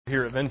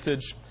here at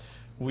Vintage.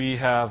 We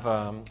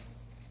have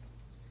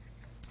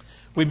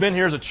we've been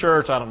here as a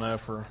church, I don't know,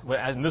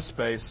 in this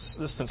space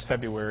since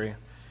February.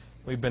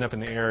 We've been up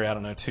in the area, I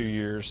don't know, 2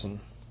 years, and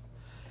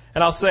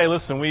I'll say,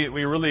 listen, we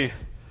really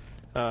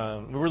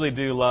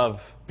do love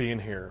being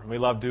here. We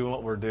love doing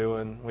what we're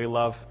doing. We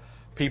love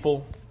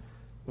people.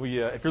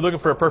 If you're looking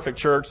for a perfect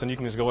church, then you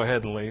can just go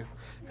ahead and leave,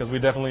 because we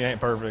definitely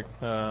ain't perfect.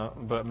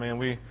 But man,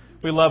 we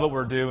love what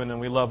we're doing, and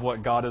we love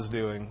what God is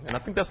doing, and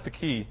I think that's the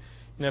key.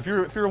 You know,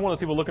 if you're one of those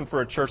people looking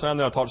for a church, and I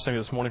know I talked to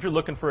somebody this morning. If you're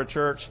looking for a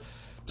church,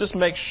 just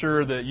make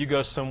sure that you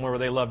go somewhere where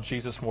they love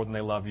Jesus more than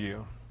they love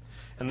you,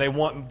 and they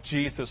want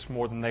Jesus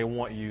more than they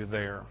want you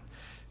there.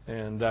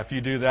 And if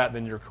you do that,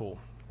 then you're cool,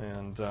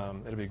 and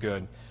it'll be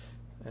good.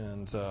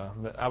 And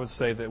I would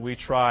say that we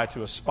try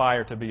to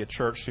aspire to be a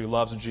church who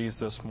loves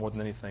Jesus more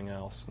than anything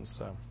else, and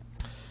so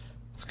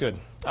it's good.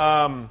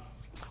 Well,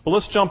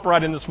 let's jump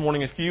right in this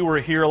morning. If you were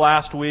here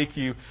last week,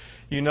 you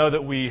know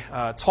that we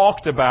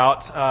talked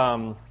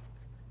about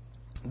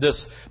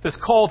this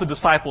call to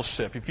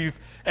discipleship. If you've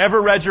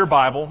ever read your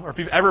Bible, or if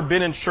you've ever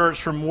been in church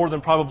for more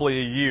than probably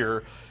a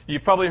year,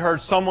 you've probably heard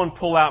someone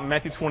pull out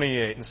Matthew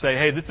 28 and say,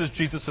 hey, this is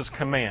Jesus'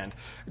 command.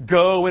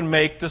 Go and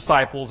make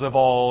disciples of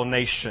all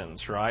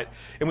nations, right?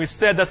 And we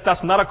said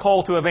that's not a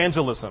call to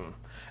evangelism.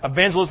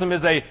 Evangelism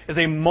is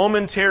a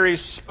momentary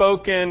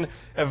spoken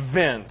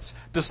event.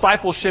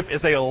 Discipleship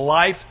is a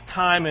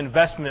lifetime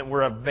investment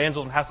where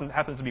evangelism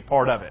happens to be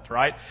part of it,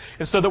 right?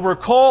 And so that we're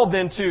called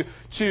then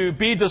to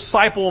be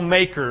disciple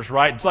makers,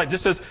 right? It's like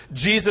just as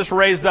Jesus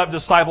raised up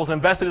disciples,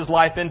 invested His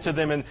life into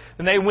them, and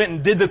then they went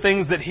and did the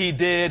things that He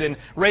did and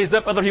raised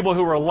up other people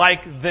who were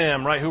like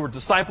them, right? Who were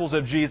disciples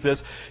of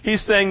Jesus.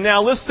 He's saying,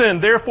 now listen,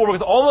 therefore,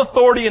 because all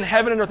authority in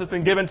heaven and earth has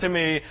been given to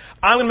me,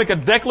 I'm going to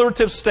make a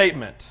declarative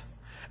statement.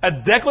 A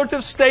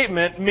declarative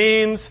statement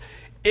means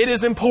it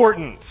is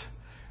important.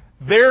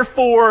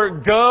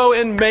 Therefore, go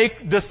and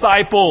make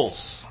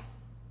disciples.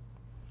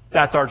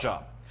 That's our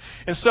job.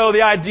 And so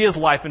the idea is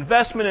life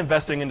investment,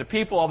 investing into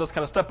people, all this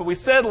kind of stuff. But we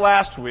said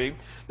last week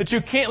that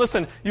you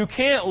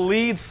can't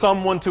lead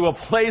someone to a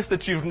place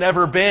that you've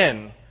never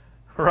been.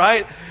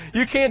 Right?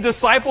 You can't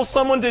disciple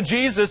someone to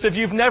Jesus if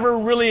you've never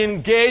really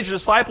engaged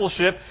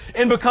discipleship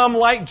and become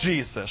like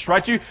Jesus.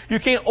 Right? You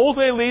can't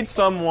ultimately lead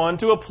someone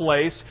to a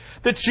place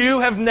that you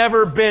have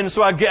never been.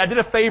 So I did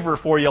a favor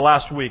for you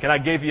last week, and I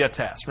gave you a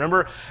test.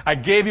 Remember, I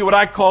gave you what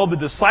I called the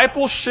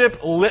discipleship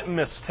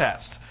litmus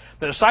test.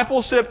 The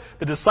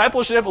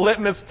discipleship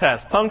litmus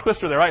test. Tongue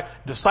twister there, right?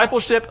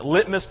 Discipleship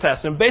litmus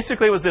test. And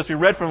basically it was this. We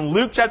read from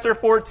Luke chapter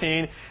 14,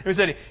 and we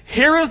said,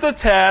 here is the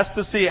test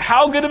to see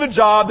how good of a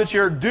job that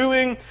you're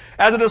doing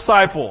as a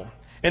disciple.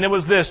 And it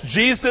was this.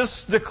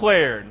 Jesus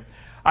declared,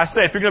 I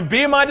say, if you're going to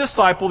be my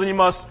disciple, then you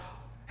must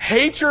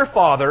hate your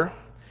father,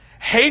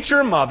 hate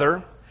your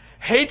mother,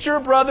 hate your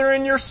brother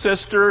and your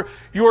sister,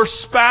 your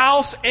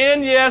spouse,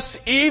 and yes,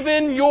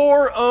 even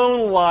your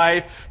own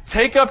life.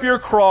 Take up your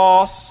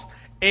cross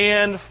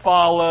and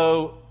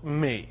follow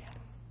me.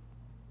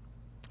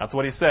 That's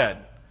what He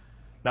said.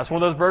 That's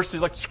one of those verses you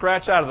like to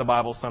scratch out of the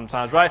Bible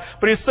sometimes, right?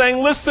 But He's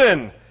saying,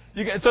 listen.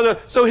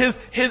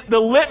 The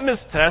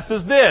litmus test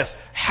is this.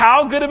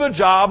 How good of a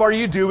job are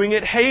you doing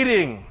at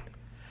hating?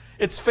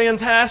 It's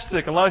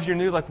fantastic. A lot of you are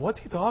new, like, what's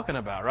he talking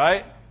about,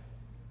 right?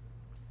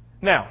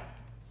 Now,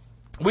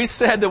 we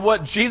said that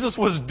what Jesus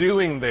was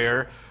doing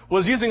there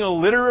was using a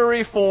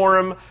literary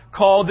form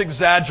called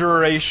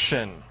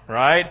exaggeration,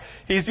 right?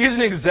 He's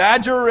using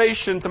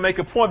exaggeration to make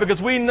a point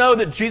because we know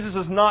that Jesus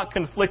is not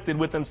conflicted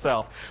with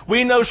Himself.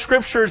 We know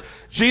Scriptures,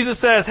 Jesus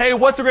says, hey,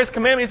 what's the greatest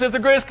commandment? He says the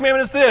greatest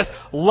commandment is this.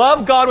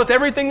 Love God with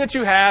everything that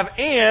you have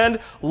and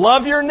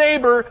love your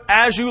neighbor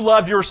as you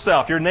love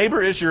yourself. Your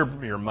neighbor is your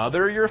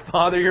mother, your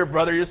father, your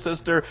brother, your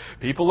sister,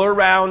 people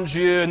around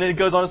you. And then it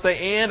goes on to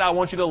say, and I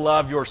want you to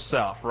love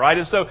yourself, right?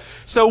 And so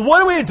what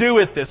do we do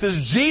with this?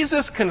 Is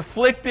Jesus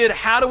conflicted?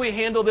 How do we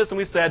handle this? And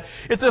we said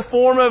it's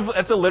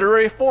a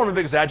literary form of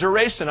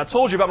exaggeration. I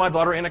told you about my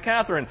daughter, Anna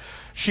Catherine.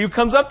 She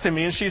comes up to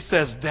me and she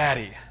says,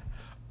 Daddy,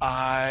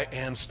 I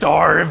am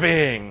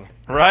starving,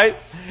 right?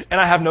 And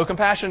I have no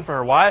compassion for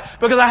her. Why?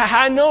 Because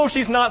I know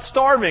she's not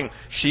starving.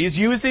 She's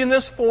using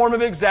this form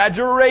of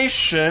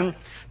exaggeration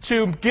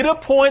to get the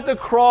point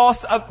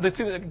across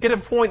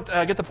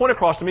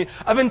to me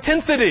of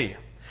intensity.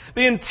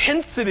 The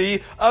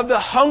intensity of the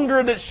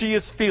hunger that she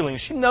is feeling.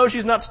 She knows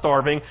she's not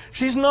starving.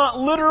 She's not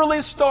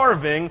literally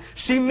starving.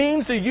 She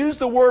means to use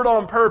the word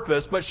on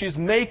purpose, but she's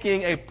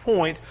making a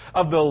point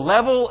of the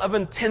level of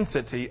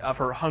intensity of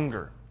her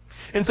hunger.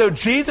 And so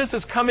Jesus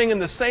is coming in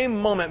the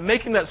same moment,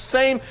 making that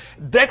same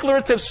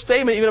declarative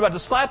statement even about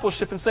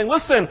discipleship and saying,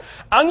 listen,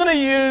 I'm going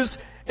to use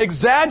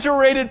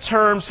exaggerated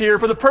terms here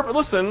for the purpose.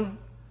 Listen,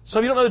 so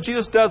if you don't know that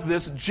Jesus does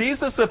this,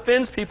 Jesus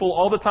offends people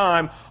all the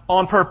time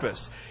on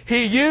purpose.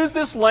 He used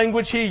this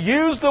language. He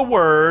used the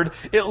word.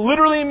 It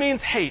literally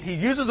means hate. He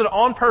uses it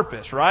on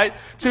purpose, right?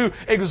 To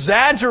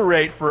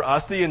exaggerate for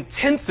us the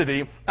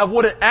intensity of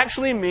what it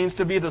actually means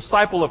to be a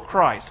disciple of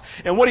Christ.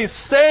 And what He's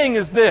saying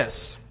is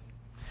this.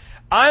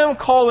 I am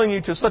calling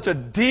you to such a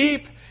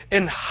deep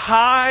and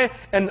high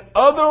and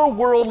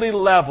otherworldly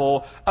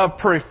level of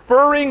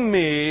preferring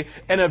me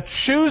and of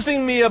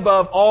choosing me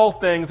above all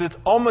things. It's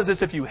almost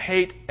as if you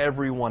hate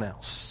everyone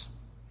else.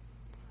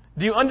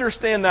 Do you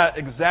understand that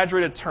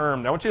exaggerated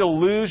term? I want you to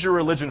lose your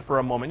religion for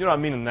a moment. You know what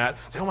I mean in that?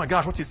 Say, oh my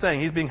gosh, what's he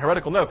saying? He's being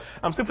heretical. No,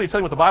 I'm simply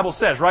telling you what the Bible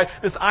says, right?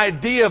 This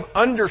idea of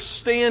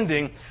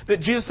understanding that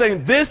Jesus is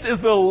saying this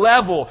is the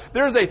level.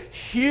 There's a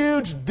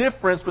huge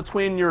difference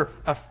between your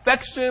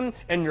affection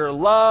and your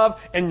love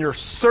and your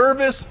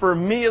service for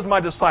me as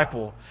my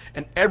disciple.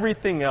 And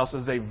everything else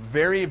is a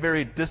very,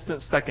 very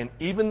distant second,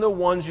 even the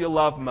ones you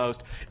love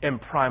most,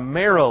 and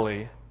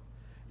primarily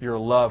your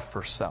love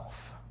for self.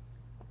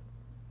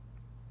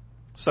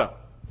 So,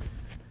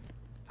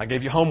 I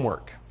gave you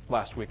homework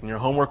last week, and your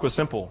homework was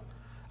simple.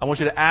 I want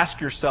you to ask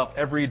yourself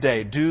every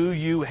day, do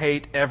you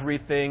hate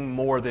everything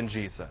more than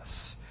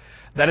Jesus?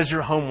 That is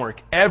your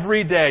homework.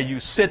 Every day you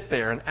sit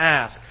there and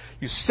ask.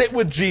 You sit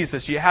with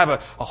Jesus. You have a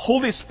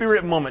Holy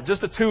Spirit moment,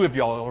 just the two of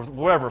y'all, or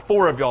whatever,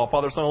 four of y'all,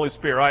 Father, Son, Holy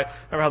Spirit, right?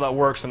 Remember how that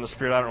works in the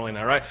Spirit? I don't really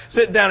know, right?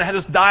 Sit down and have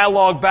this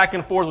dialogue back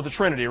and forth with the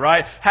Trinity,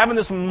 right? Having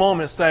this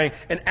moment saying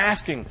and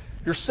asking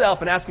yourself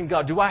and asking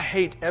God, do I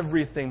hate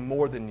everything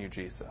more than you,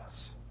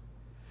 Jesus?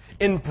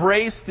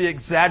 Embrace the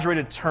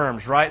exaggerated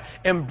terms, right?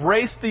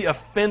 Embrace the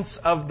offense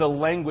of the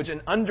language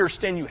and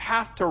understand you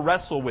have to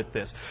wrestle with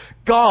this.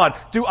 God,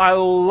 do I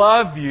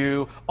love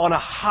you on a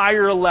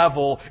higher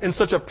level in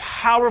such a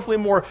powerfully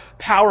more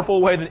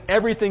powerful way than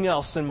everything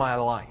else in my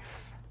life?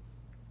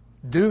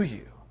 Do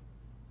you?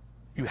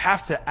 You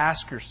have to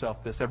ask yourself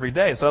this every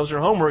day. So that was your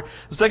homework.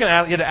 The second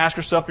you had to ask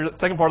yourself, your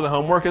second part of the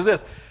homework is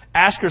this.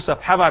 Ask yourself,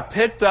 have I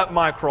picked up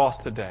my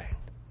cross today?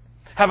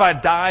 Have I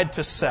died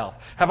to self?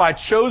 Have I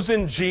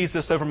chosen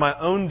Jesus over my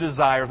own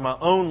desires, my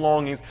own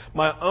longings,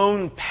 my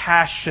own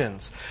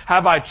passions?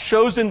 Have I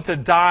chosen to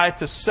die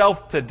to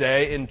self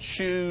today and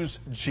choose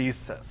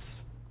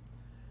Jesus?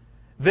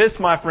 This,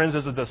 my friends,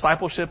 is a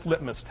discipleship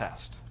litmus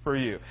test for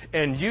you.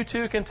 And you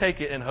too can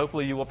take it and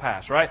hopefully you will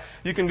pass, right?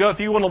 You can go, if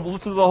you want to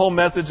listen to the whole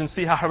message and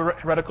see how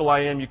heretical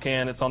I am, you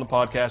can. It's on the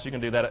podcast. You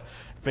can do that at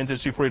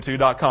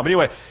vintage242.com. But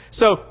anyway,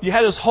 so you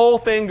had this whole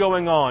thing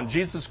going on.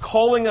 Jesus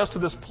calling us to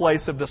this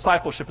place of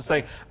discipleship and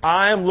saying,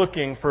 I am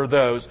looking for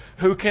those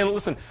who can,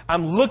 listen,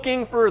 I'm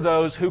looking for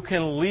those who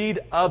can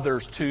lead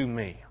others to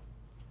me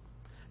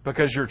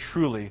because you're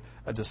truly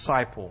a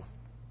disciple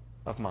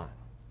of mine.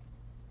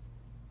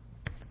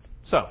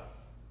 So,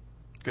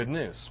 good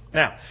news.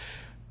 Now,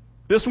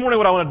 this morning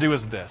what I want to do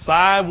is this.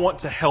 I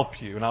want to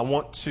help you and I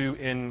want to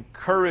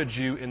encourage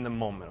you in the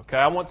moment. Okay,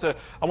 I want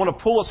to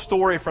pull a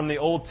story from the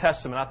Old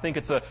Testament. I think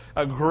it's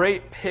a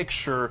great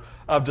picture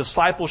of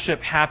discipleship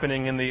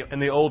happening in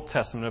the Old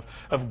Testament,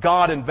 of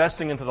God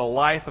investing into the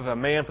life of a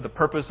man for the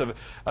purpose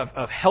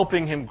of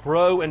helping him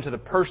grow into the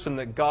person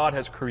that God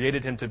has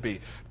created him to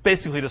be.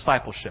 Basically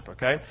discipleship,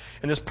 okay?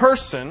 And this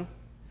person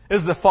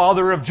is the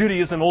father of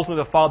Judaism,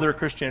 ultimately the father of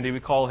Christianity. We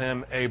call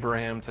him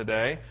Abraham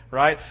today,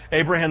 right?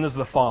 Abraham is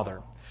the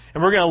father.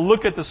 And we're going to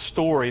look at the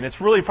story, and it's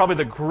really probably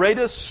the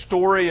greatest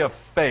story of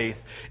faith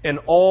in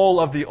all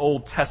of the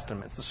Old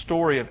Testament. It's the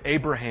story of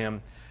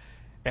Abraham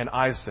and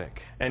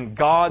Isaac, and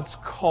God's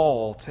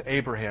call to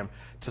Abraham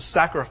to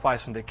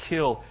sacrifice and to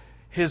kill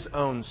his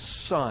own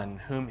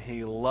son, whom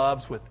he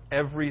loves with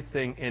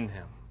everything in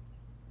him.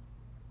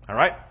 All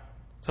right?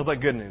 Sounds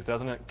like good news,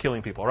 doesn't it?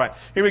 Killing people. All right,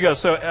 here we go.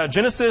 So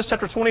Genesis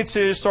chapter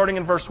 22, starting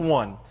in verse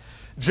 1.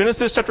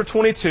 Genesis chapter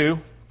 22,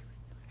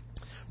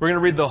 we're going to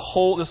read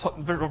this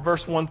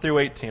verse 1 through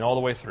 18, all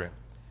the way through.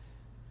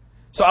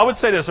 So I would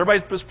say this.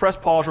 Everybody just press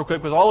pause real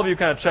quick, because all of you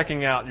kind of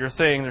checking out, you're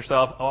saying to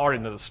yourself, oh, I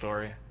already know the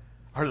story.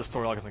 I heard the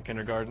story like I was in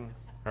kindergarten.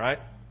 All right?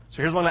 So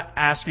here's what I'm going to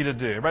ask you to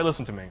do. Everybody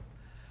listen to me.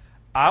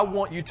 I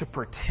want you to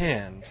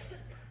pretend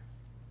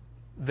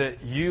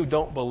that you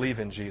don't believe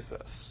in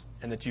Jesus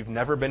and that you've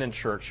never been in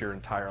church your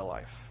entire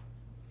life.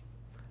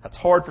 That's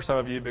hard for some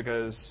of you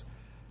because,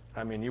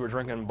 you were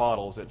drinking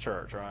bottles at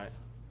church, right?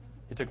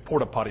 You took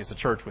porta potties to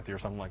church with you or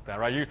something like that,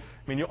 right?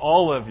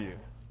 All of you.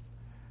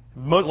 A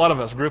lot of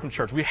us grew up in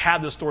church. We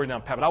have this story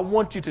down pat, but I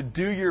want you to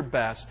do your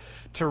best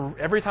to,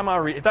 every time I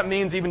read, if that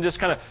means even just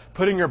kind of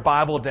putting your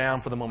Bible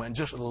down for the moment and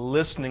just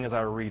listening as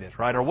I read it,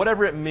 right? Or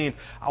whatever it means,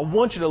 I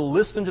want you to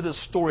listen to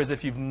this story as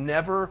if you've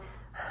never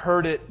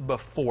heard it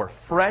before.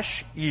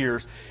 Fresh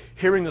ears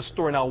hearing the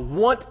story. And I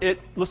want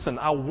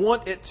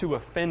it to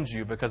offend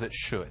you because it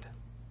should.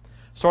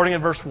 Starting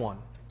in verse 1.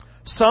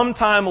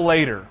 Sometime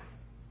later,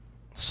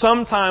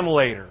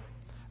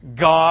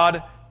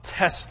 God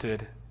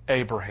tested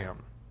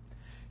Abraham.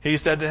 He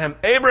said to him,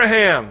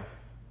 Abraham!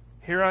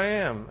 Here I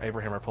am,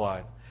 Abraham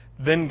replied.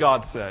 Then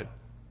God said,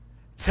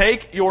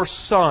 take your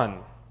son.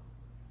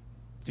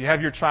 Do you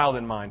have your child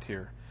in mind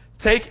here?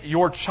 Take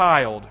your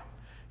child,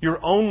 your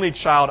only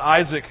child,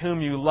 Isaac,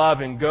 whom you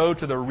love, and go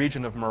to the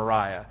region of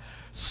Moriah.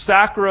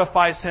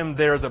 Sacrifice him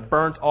there as a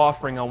burnt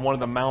offering on one of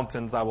the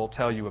mountains I will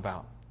tell you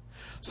about.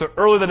 So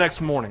early the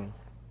next morning,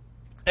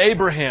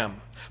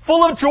 Abraham,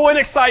 full of joy and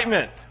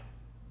excitement,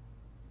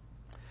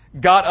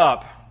 got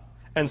up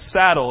and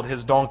saddled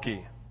his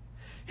donkey.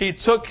 he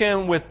took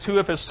him with 2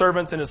 of his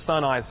servants and his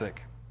son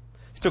Isaac.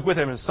 He took with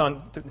him his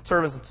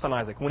servants and son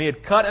Isaac. When he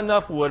had cut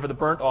enough wood for the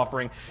burnt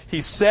offering,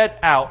 he set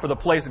out for the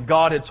place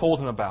God had told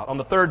him about. On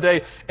the 3rd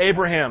day,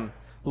 Abraham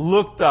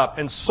looked up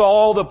and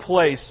saw the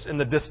place in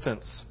the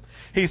distance.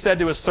 He said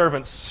to his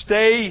servants,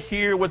 "Stay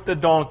here with the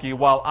donkey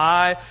while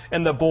I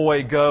and the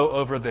boy go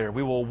over there.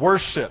 We will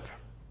worship,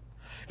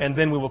 and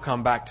then we will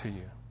come back to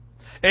you."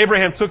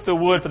 Abraham took the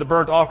wood for the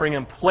burnt offering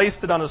and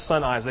placed it on his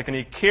son Isaac, and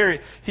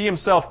he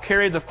himself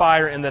carried the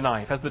fire and the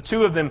knife. As the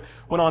 2 of them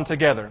went on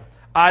together,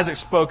 Isaac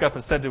spoke up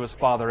and said to his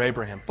father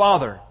Abraham,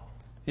 "Father."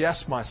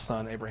 "Yes, my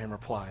son," Abraham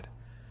replied.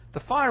 "The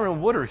fire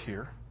and wood are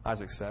here,"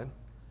 Isaac said.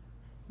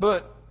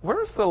 "But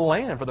where is the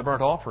lamb for the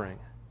burnt offering?"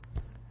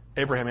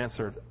 Abraham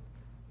answered,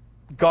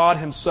 "God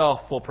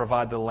himself will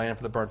provide the lamb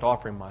for the burnt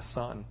offering, my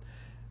son."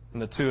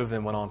 And the 2 of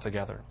them went on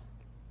together.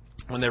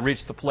 When they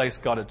reached the place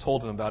God had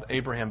told them about,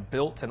 Abraham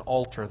built an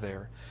altar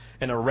there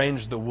and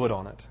arranged the wood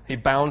on it. He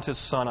bound his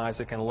son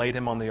Isaac and laid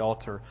him on the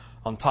altar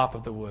on top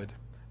of the wood.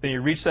 Then he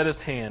reached out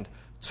his hand,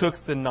 took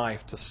the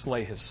knife to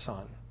slay his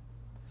son.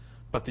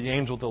 But the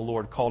angel of the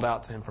Lord called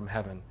out to him from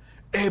heaven,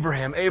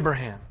 "Abraham,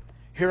 Abraham."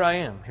 "Here I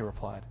am," he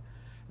replied.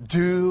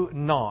 "Do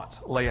not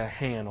lay a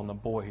hand on the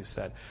boy," he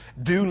said.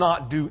 "Do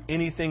not do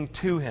anything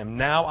to him.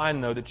 Now I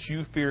know that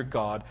you fear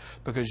God,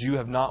 because you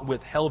have not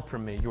withheld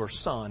from me your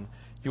son,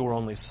 your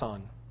only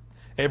son."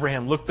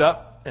 Abraham looked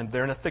up, and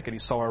there in a thicket he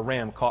saw a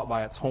ram caught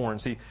by its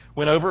horns. He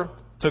went over,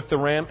 took the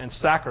ram, and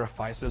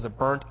sacrificed it as a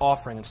burnt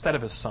offering instead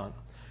of his son.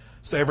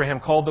 So Abraham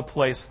called the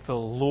place, "The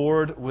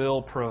Lord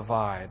will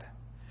provide."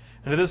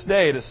 And to this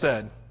day it is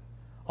said,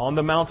 "On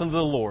the mountain of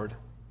the Lord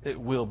it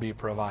will be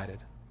provided."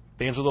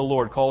 The angel of the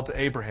Lord called to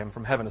Abraham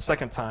from heaven a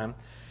second time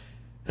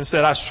and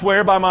said, "I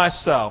swear by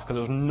myself, because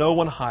there is no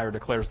one higher,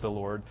 declares the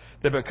Lord,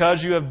 that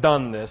because you have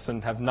done this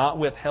and have not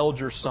withheld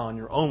your son,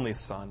 your only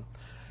son,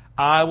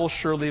 I will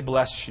surely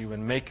bless you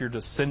and make your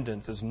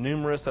descendants as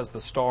numerous as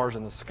the stars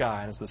in the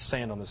sky and as the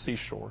sand on the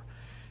seashore.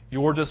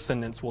 Your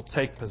descendants will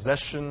take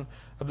possession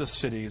of the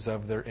cities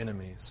of their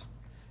enemies.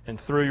 And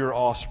through your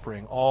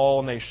offspring,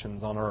 all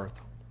nations on earth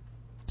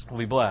will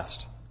be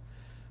blessed,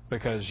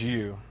 because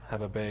you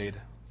have obeyed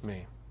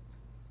me."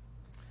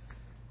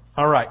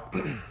 All right.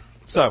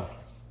 So,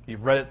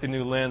 you've read it through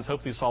New Lens.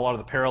 Hopefully you saw a lot of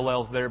the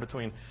parallels there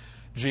between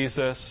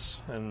Jesus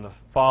and the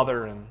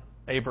father and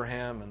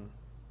Abraham and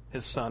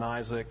his son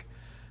Isaac.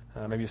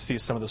 Maybe you see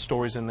some of the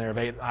stories in there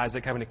of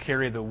Isaac having to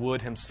carry the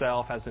wood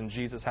himself, as in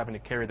Jesus having to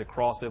carry the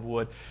cross of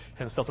wood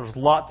himself. There's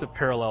lots of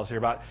parallels here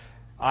about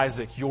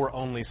Isaac, your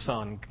only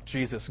son,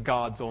 Jesus,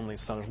 God's only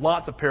son. There's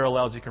lots of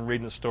parallels you can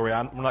read in the story.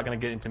 We're not going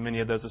to get into many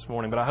of those this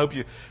morning, but I hope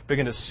you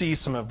begin to see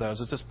some of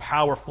those. It's just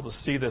powerful to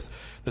see this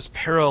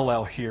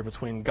parallel here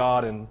between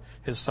God and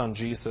his son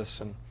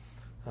Jesus, and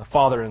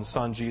father and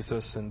son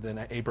Jesus, and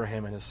then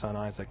Abraham and his son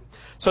Isaac.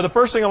 So the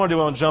first thing I want to do,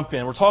 I want to jump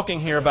in. We're talking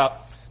here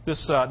about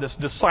this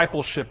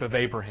discipleship of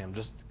Abraham,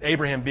 just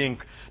Abraham being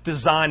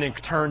designed and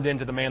turned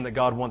into the man that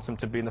God wants him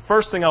to be. And the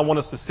first thing I want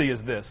us to see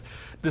is this: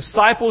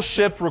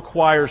 discipleship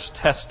requires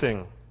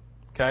testing.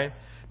 Okay?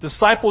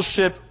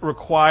 Discipleship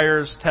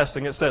requires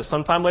testing. It says,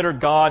 sometime later,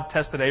 God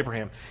tested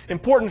Abraham.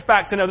 Important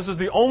fact to know, this is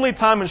the only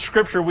time in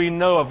Scripture we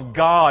know of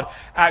God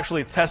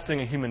actually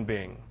testing a human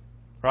being.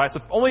 Right?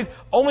 So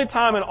only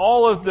time in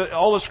all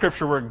of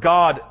Scripture where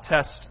God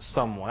tests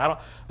someone.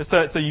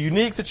 It's a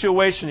unique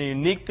situation, a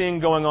unique thing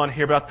going on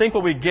here. But I think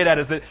what we get at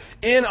is that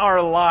in our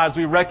lives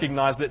we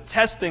recognize that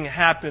testing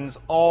happens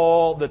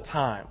all the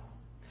time.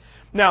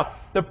 Now,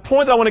 the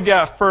point that I want to get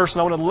at first,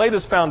 and I want to lay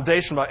this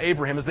foundation about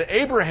Abraham, is that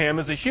Abraham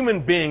is a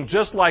human being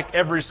just like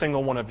every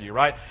single one of you,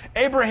 right?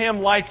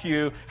 Abraham, like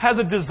you, has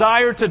a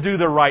desire to do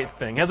the right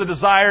thing. He has a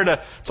desire to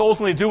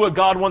ultimately do what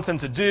God wants him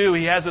to do.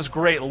 He has this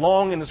great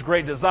longing, this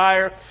great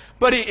desire.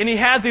 But he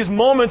has these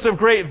moments of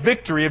great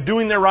victory of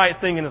doing the right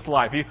thing in his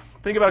life. You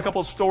think about a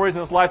couple of stories in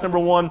his life. Number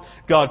one,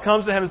 God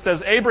comes to him and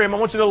says, "Abraham, I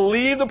want you to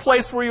leave the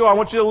place where you are. I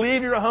want you to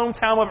leave your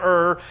hometown of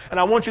Ur, and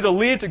I want you to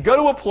leave to go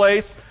to a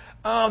place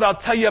that I'll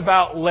tell you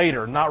about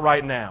later, not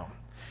right now."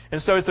 And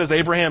so it says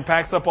Abraham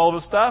packs up all of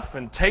his stuff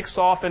and takes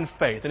off in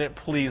faith, and it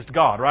pleased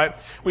God, right?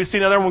 We see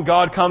another when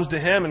God comes to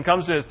him and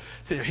comes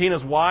to he and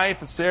his wife,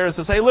 and Sarah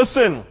says, "Hey,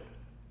 listen,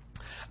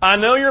 I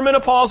know you're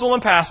menopausal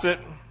and past it,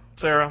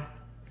 Sarah."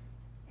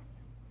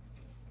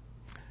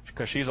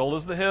 Because she's old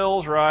as the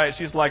hills, right?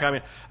 She's like,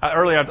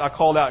 earlier I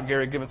called out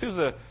Gary Givens. He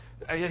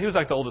was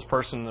like the oldest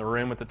person in the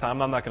room at the time.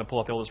 I'm not going to pull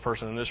up the oldest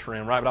person in this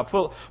room, right? But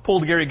I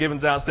pulled Gary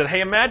Givens out and said, "Hey,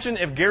 imagine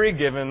if Gary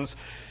Givens'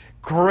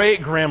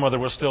 great-grandmother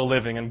was still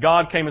living, and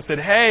God came and said,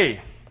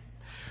 'Hey,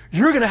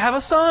 you're going to have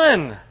a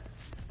son.'"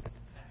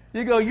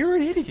 You go, "You're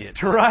an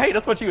idiot," right?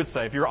 That's what you would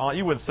say. If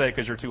you would say it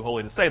because you're too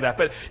holy to say that.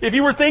 But if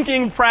you were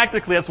thinking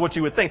practically, that's what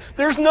you would think.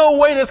 There's no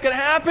way this could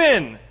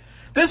happen.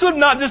 This would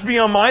not just be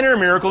a minor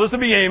miracle. This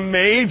would be a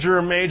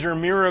major, major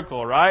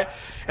miracle, right?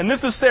 And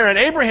this is Sarah. And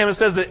Abraham, it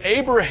says that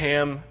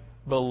Abraham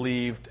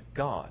believed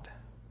God.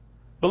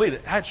 Believed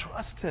it. I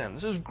trust him.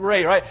 This is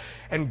great, right?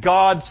 And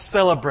God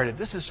celebrated.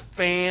 This is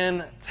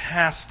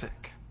fantastic.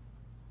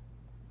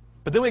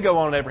 But then we go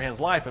on in Abraham's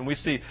life and we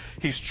see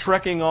he's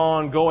trekking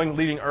on, going,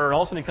 leaving Ur, and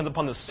all of a sudden he comes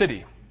upon the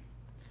city.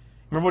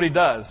 Remember what he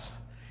does?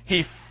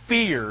 He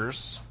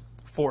fears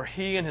for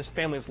he and his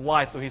family's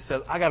life. So he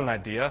says, I got an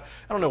idea.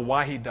 I don't know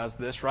why he does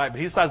this, right? But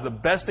he decides the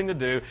best thing to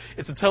do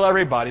is to tell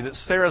everybody that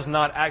Sarah's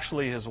not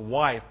actually his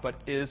wife, but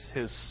is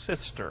his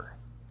sister.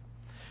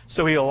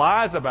 So he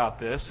lies about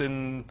this,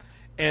 and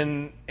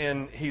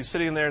he's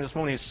sitting there in this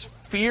moment, he's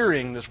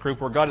fearing this group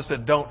where God has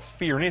said, don't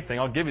fear anything,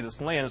 I'll give you this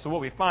land. And so what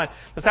we find,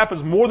 this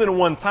happens more than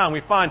one time,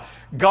 we find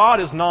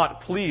God is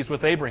not pleased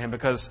with Abraham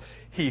because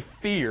he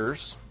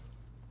fears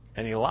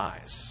and he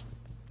lies.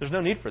 There's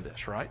no need for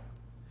this, right?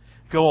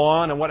 Go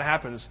on, and what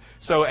happens?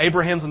 So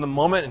Abraham's in the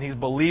moment, and he's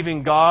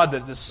believing God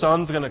that the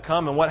son's going to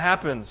come, and what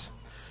happens?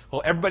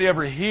 Well, everybody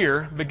over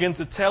here begins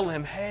to tell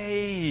him,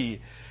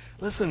 hey,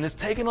 listen, it's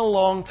taken a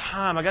long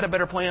time. I got a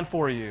better plan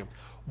for you.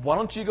 Why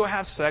don't you go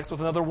have sex with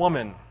another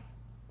woman?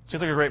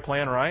 Seems like a great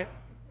plan, right?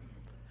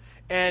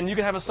 And you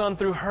can have a son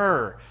through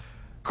her.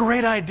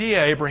 Great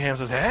idea. Abraham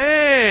says,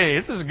 hey,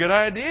 this is a good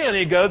idea. And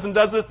he goes and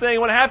does the thing.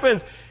 What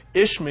happens?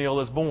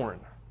 Ishmael is born.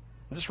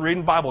 I'm just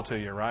reading the Bible to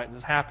you, right?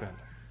 This happened.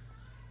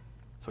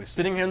 So he's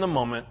sitting here in the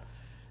moment.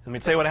 Let me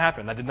tell you what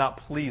happened. That did not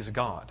please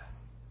God.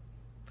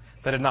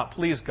 That did not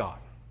please God.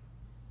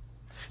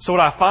 So what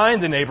I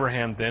find in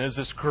Abraham then is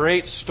this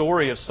great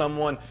story of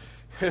someone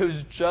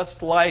who's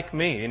just like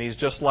me, and he's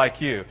just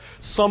like you.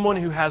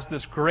 Someone who has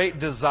this great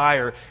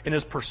desire in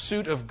his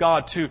pursuit of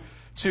God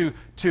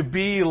to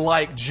be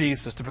like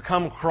Jesus, to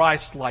become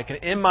Christ-like.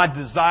 And in my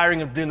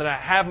desiring of doing that, I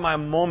have my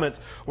moments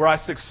where I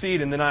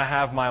succeed, and then I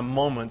have my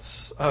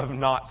moments of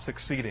not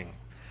succeeding.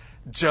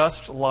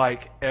 Just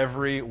like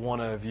every one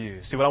of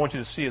you. See, what I want you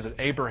to see is that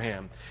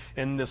Abraham,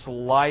 in this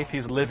life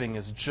he's living,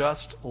 is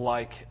just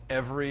like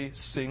every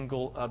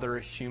single other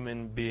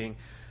human being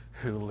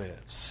who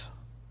lives.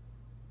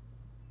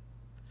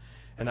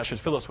 And that should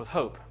fill us with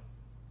hope.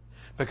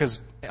 Because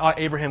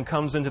Abraham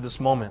comes into this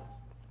moment.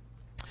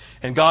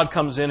 And God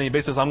comes in and he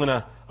basically says, I'm going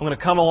to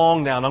come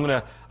along now and I'm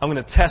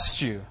going to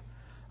test you.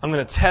 I'm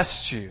going to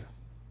test you.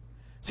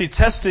 See,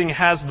 testing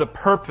has the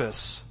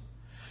purpose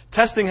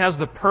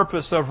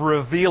of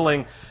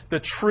revealing the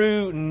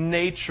true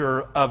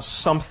nature of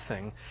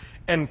something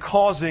and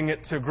causing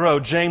it to grow.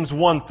 James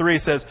 1:3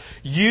 says,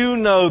 you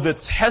know the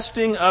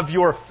testing of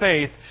your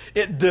faith,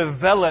 it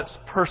develops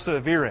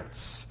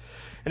perseverance.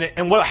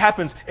 And what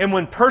happens? And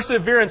when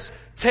perseverance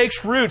takes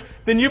root,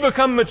 then you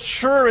become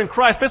mature in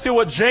Christ. Basically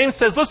what James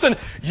says, listen,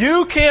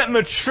 you can't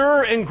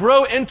mature and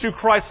grow into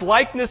Christ's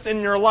likeness in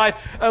your life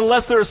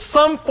unless there's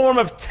some form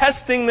of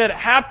testing that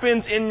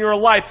happens in your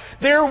life.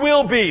 There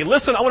will be.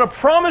 Listen, I want to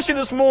promise you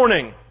this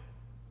morning.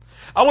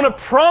 I want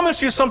to promise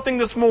you something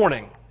this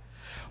morning.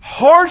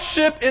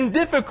 Hardship and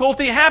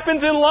difficulty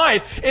happens in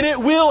life, and it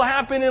will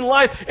happen in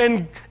life.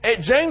 And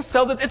James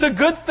tells us it's a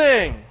good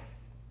thing.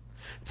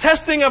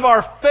 Testing of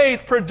our faith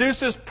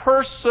produces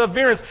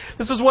perseverance.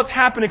 This is what's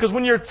happening, because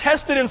when you're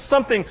tested in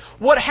something,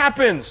 what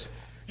happens?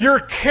 Your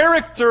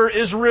character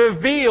is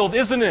revealed,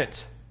 isn't it?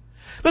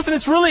 Listen,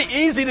 it's really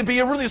easy to be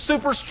a really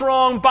super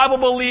strong,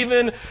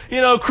 Bible-believing,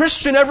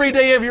 Christian every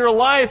day of your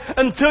life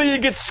until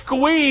you get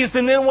squeezed,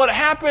 and then what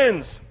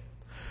happens?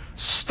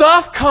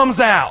 Stuff comes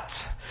out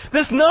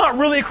that's not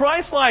really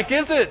Christ-like,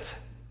 is it?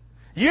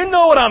 You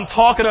know what I'm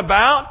talking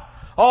about.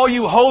 All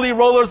you holy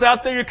rollers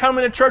out there, you're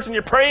coming to church and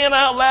you're praying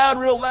out loud,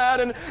 real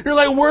loud, and you're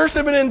like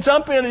worshiping and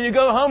jumping, and you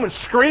go home and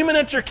screaming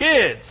at your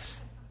kids.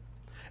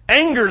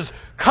 Anger's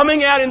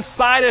coming out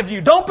inside of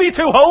you. Don't be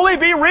too holy,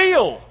 be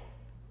real.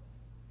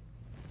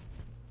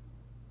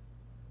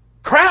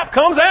 Crap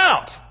comes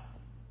out,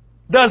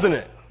 doesn't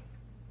it?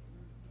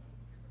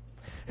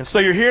 And so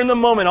you're here in the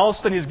moment, all of a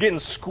sudden he's getting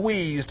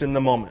squeezed in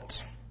the moment.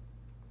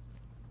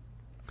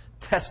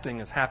 Testing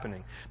is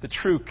happening. The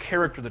true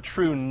character, the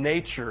true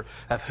nature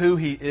of who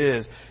he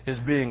is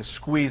being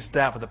squeezed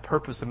out for the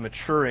purpose of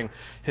maturing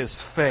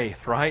his faith,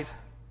 right?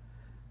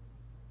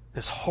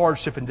 This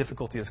hardship and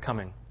difficulty is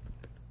coming.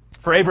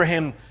 For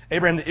Abraham,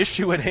 the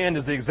issue at hand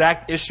is the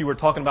exact issue we were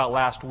talking about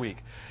last week.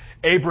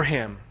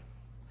 Abraham,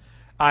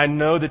 I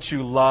know that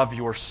you love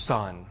your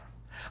son.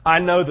 I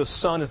know your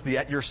son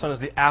is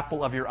the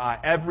apple of your eye.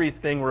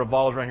 Everything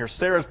revolves around here.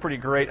 Sarah's pretty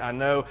great, I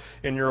know,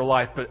 in your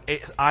life, but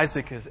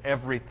Isaac is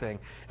everything.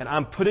 And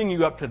I'm putting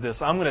you up to this.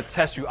 I'm going to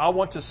test you. I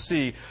want to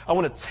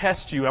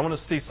test you. I want to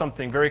see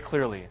something very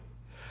clearly.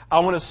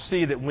 I want to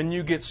see that when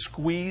you get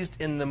squeezed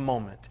in the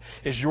moment,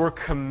 is your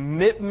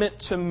commitment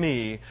to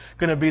me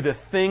going to be the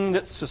thing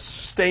that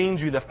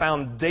sustains you, the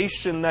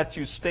foundation that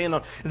you stand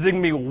on? Is it going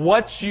to be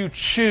what you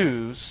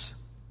choose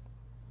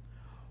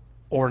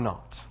or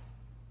not?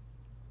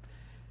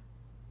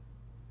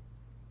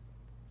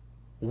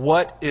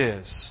 What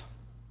is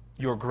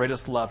your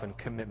greatest love and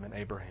commitment,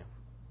 Abraham?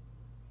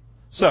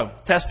 So,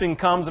 testing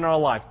comes in our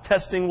life.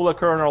 Testing will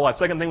occur in our life.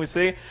 Second thing we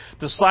see,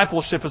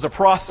 discipleship is a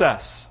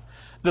process.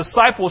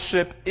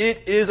 Discipleship,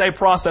 it is a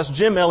process.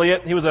 Jim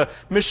Elliot, he was a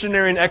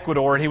missionary in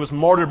Ecuador, and he was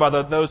martyred by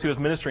those he was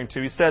ministering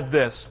to. He said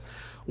this,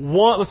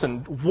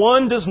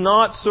 one does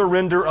not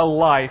surrender a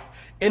life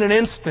in an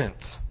instant.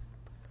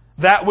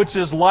 That which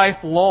is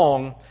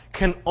lifelong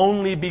can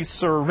only be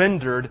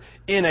surrendered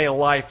in a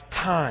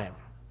lifetime.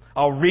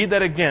 I'll read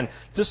that again.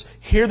 Just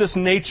hear this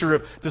nature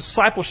of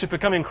discipleship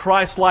becoming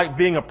Christ-like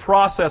being a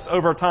process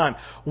over time.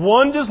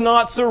 One does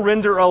not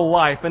surrender a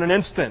life in an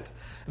instant.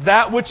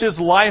 That which is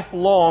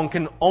lifelong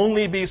can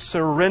only be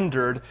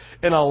surrendered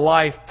in a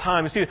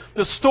lifetime. You see,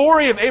 the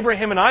story of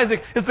Abraham and Isaac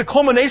is the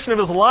culmination of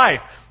his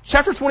life.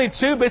 Chapter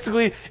 22,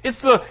 basically,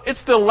 it's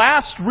the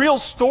last real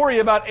story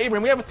about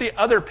Abraham. We haven't seen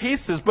other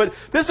pieces, but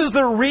this is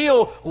the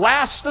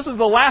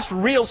last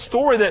real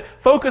story that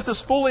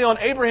focuses fully on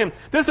Abraham.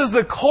 This is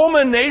the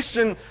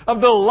culmination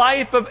of the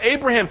life of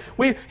Abraham.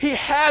 He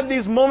had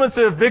these moments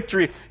of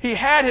victory. He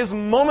had his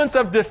moments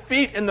of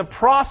defeat in the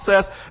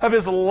process of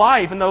his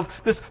life, and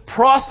this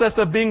process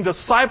of being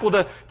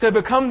discipled to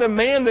become the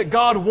man that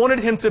God wanted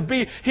him to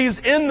be. He's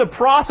in the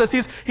process.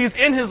 He's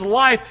in his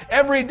life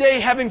every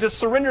day having to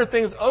surrender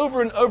things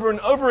over and over and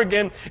over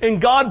again, and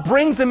God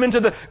brings him into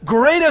the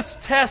greatest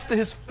test that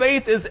his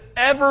faith has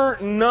ever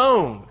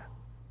known.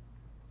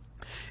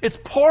 It's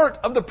part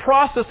of the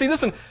process. See,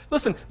 listen,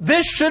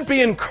 this should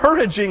be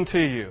encouraging to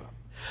you.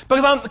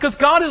 Because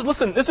God is,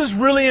 this is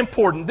really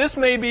important. This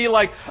may be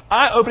like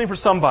eye-opening for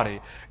somebody.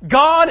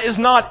 God is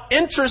not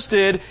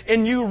interested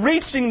in you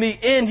reaching the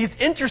end. He's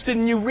interested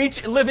in you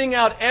living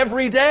out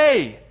every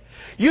day.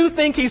 You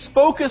think He's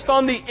focused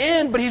on the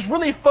end, but He's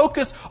really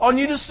focused on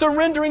you just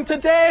surrendering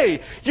today.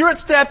 You're at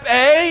step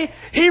A.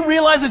 He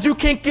realizes you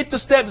can't get to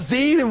step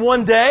Z in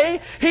one day.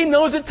 He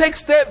knows it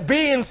takes step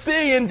B and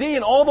C and D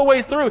and all the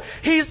way through.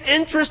 He's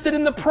interested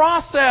in the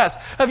process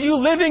of you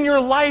living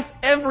your life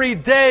every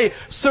day,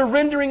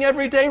 surrendering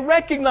every day,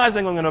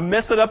 recognizing I'm going to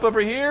mess it up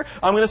over here,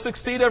 I'm going to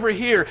succeed over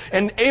here.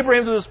 And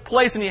Abraham's in this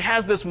place and he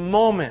has this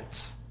moment.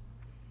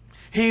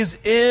 He's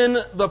in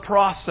the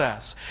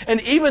process.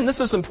 And even, this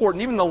is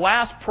important, even the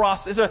last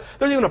process,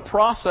 there's even a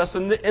process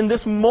in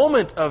this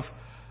moment of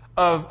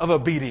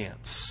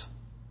obedience.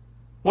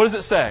 What does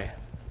it say?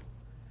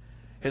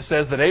 It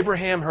says that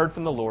Abraham heard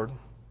from the Lord.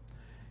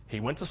 He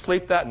went to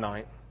sleep that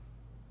night.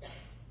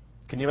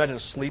 Can you imagine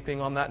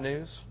sleeping on that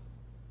news?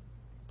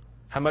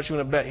 How much you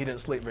want to bet he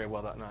didn't sleep very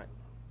well that night?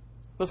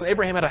 Listen,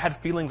 Abraham had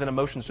feelings and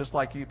emotions just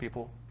like you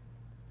people.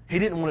 He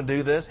didn't want to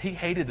do this. He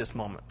hated this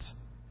moment.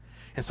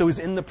 And so he's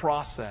in the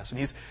process.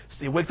 And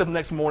he wakes up the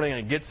next morning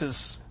and he gets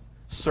his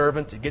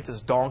servant, he gets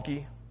his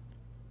donkey.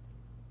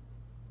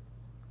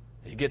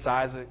 He gets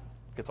Isaac,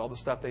 gets all the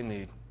stuff they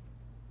need.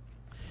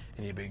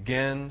 And he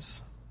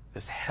begins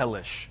this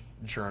hellish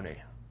journey.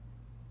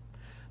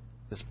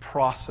 This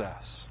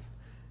process.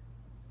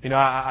 You know,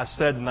 I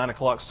said in 9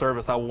 o'clock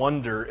service, I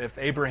wonder if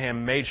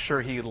Abraham made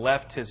sure he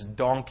left his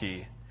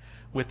donkey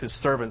with his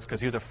servants because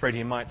he was afraid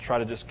he might try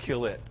to just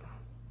kill it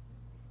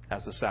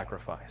as the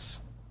sacrifice.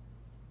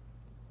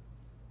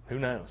 Who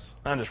knows?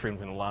 I'm just reading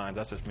between the lines.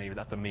 That's just me.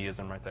 That's a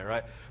meism right there,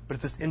 right? But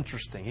it's just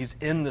interesting. He's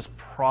in this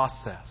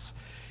process.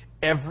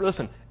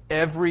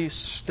 Every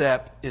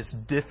step is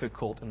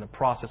difficult in the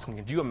process.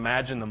 Can you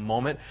imagine the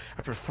moment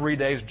after 3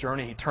 days'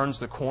 journey, he turns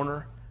the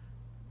corner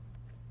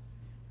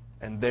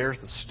and there's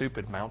the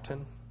stupid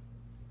mountain,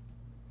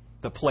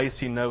 the place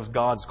he knows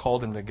God's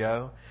called him to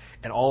go,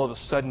 and all of a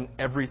sudden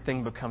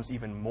everything becomes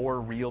even more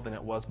real than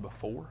it was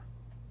before.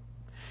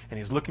 And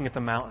he's looking at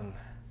the mountain.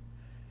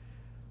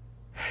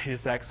 He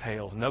just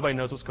exhales. Nobody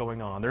knows what's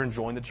going on. They're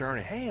enjoying the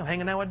journey. Hey, I'm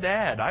hanging out with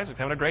Dad. Isaac's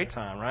having a great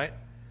time, right?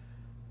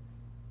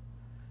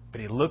 But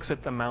he looks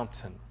at the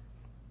mountain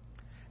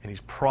and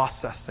he's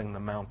processing the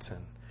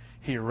mountain.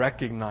 He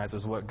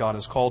recognizes what God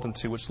has called him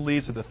to, which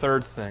leads to the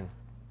third thing.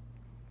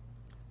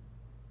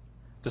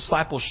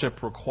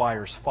 Discipleship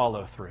requires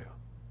follow-through.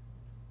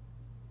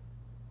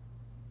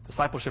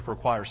 Discipleship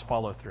requires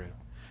follow-through.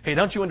 Hey,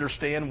 don't you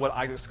understand what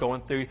Isaac's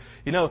going through?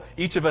 You know,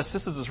 each of us,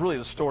 this is really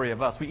the story of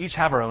us. We each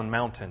have our own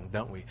mountain,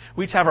 don't we?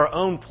 We each have our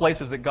own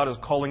places that God is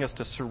calling us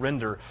to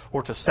surrender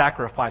or to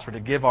sacrifice or to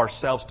give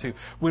ourselves to.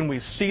 When we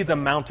see the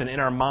mountain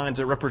in our minds,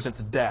 it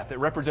represents death. It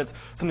represents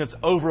something that's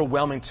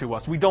overwhelming to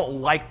us. We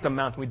don't like the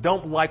mountain. We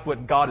don't like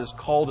what God has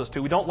called us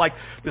to. We don't like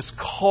this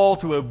call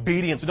to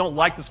obedience. We don't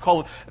like this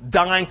call of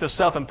dying to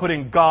self and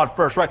putting God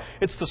first, right?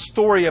 It's the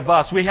story of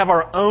us. We have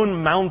our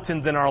own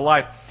mountains in our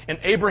life. And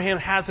Abraham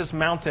has his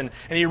mountain,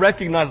 and he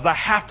recognizes, I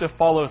have to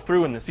follow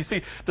through in this. You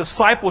see,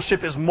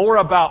 discipleship is more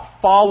about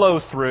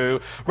follow-through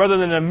rather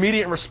than an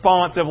immediate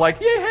response of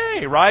like, yay,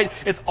 hey, right?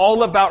 It's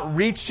all about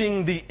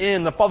reaching the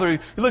end, the follow-through.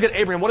 You look at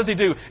Abraham, what does he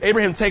do?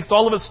 Abraham takes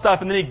all of his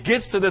stuff, and then he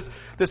gets to this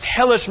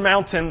hellish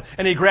mountain,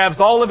 and he grabs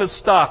all of his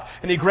stuff,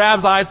 and he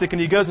grabs Isaac, and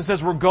he goes and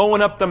says, we're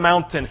going up the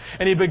mountain.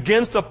 And he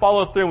begins to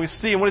follow through, and we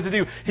see, and what does he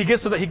do? He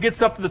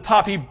gets up to the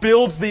top, he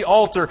builds the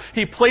altar,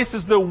 he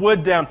places the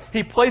wood down,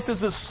 he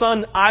places his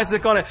son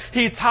Isaac on it,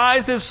 he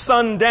ties his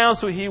son down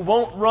so he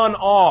won't run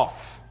off.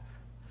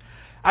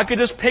 I could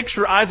just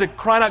picture Isaac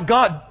crying out,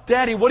 God,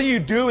 Daddy, what are you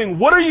doing?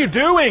 What are you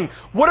doing?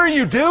 What are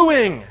you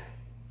doing?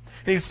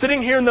 And he's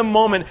sitting here in the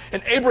moment,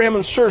 and Abraham,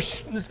 I'm sure,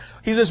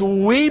 he's just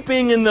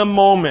weeping in the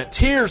moment,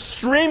 tears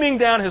streaming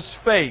down his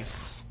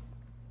face,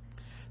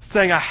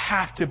 saying, I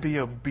have to be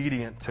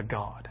obedient to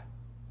God.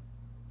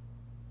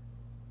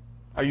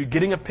 Are you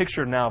getting a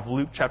picture now of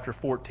Luke chapter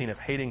 14 of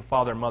hating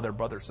father, mother,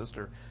 brother,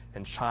 sister,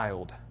 and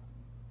child?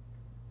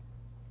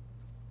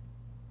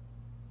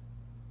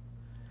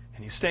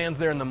 And he stands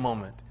there in the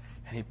moment,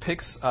 and he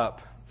picks up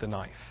the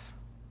knife.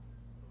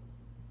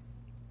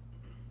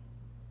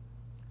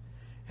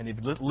 And he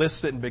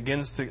lifts it and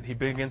begins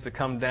to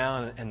come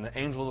down, and the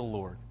angel of the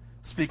Lord,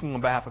 speaking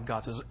on behalf of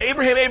God, says,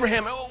 Abraham,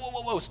 Abraham, whoa, whoa,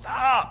 whoa, whoa,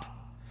 stop.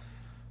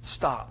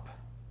 Stop.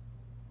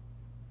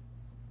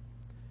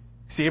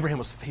 See,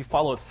 Abraham, he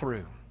followed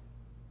through.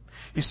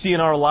 You see, in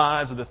our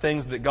lives, the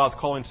things that God's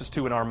calling us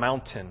to in our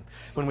mountain.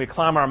 When we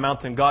climb our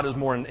mountain, God is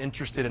more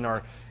interested in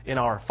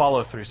our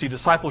follow-through. See,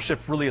 discipleship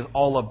really is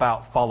all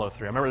about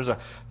follow-through. I remember there's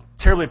a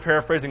terribly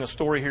paraphrasing a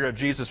story here of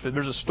Jesus, but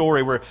there's a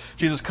story where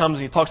Jesus comes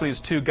and he talks to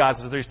these two guys.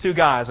 He says, there's two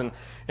guys, and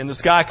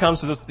this guy comes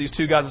to these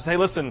two guys and says, hey,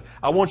 listen,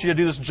 I want you to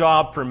do this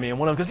job for me. And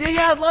one of them goes,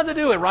 yeah, I'd love to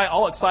do it, right?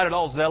 All excited,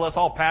 all zealous,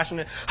 all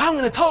passionate. I'm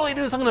going to totally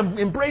do this. I'm going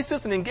to embrace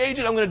this and engage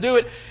it. I'm going to do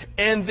it.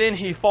 And then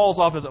he falls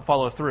off as it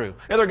follow through.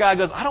 The other guy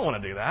goes, I don't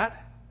want to do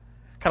that.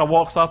 Kind of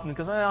walks up and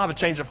goes, I have a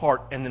change of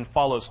heart, and then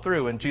follows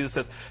through. And Jesus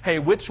says, hey,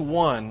 which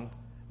one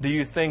do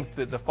you think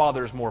that the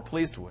Father is more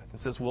pleased with?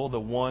 And says, well, the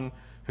one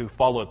who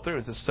followed through.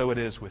 It says, so it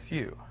is with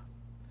you.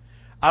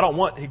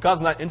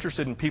 God's not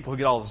interested in people who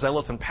get all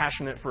zealous and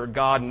passionate for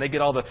God and they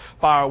get all the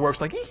fireworks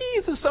like,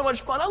 this is so much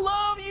fun. I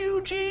love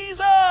you,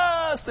 Jesus.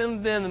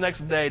 And then the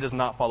next day does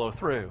not follow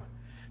through.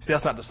 See,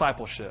 that's not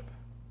discipleship.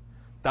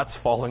 That's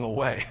falling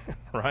away,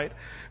 right?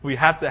 We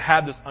have to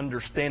have this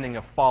understanding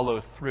of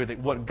follow through, that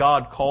what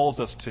God calls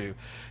us to.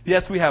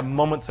 Yes, we have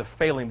moments of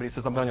failing, but He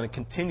says, I'm going to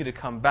continue to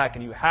come back.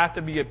 And you have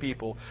to be a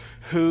people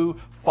who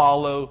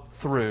follow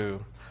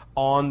through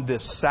on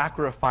this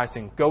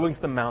sacrificing, going to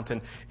the mountain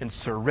and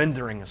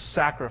surrendering, a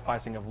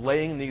sacrificing of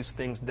laying these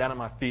things down at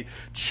my feet,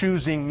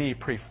 choosing me,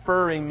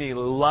 preferring me,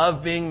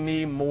 loving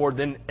me more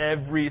than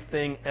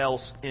everything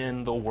else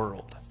in the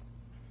world.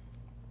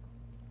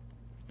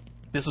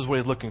 This is what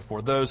He's looking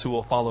for, those who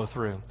will follow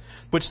through.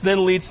 Which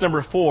then leads to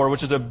number 4,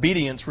 which is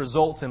obedience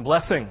results in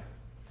blessing.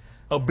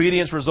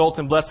 Obedience results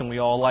in blessing. We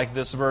all like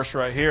this verse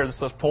right here.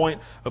 This is point.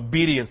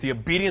 Obedience. The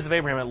obedience of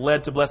Abraham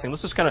led to blessing.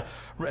 Let's just kind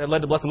of led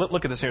to blessing.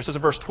 Look at this here. It says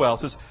in verse 12.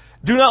 It says,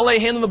 do not lay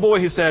hand on the boy,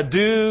 he said.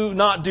 Do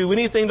not do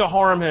anything to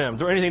harm him.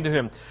 Do anything to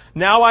him.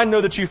 Now I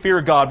know that you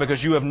fear God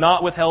because you have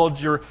not withheld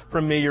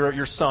from me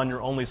your son,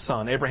 your only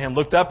son. Abraham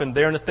looked up, and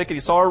there in the thicket he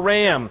saw a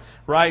ram.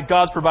 Right?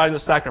 God's providing the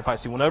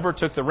sacrifice. He went over,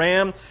 took the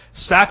ram,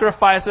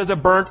 sacrificed as a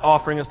burnt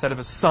offering instead of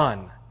his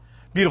son.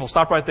 Beautiful.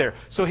 Stop right there.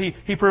 So he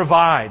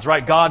provides,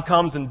 right? God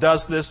comes and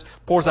does this,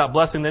 pours out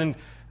blessing.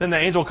 Then the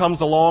angel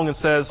comes along and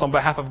says on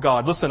behalf of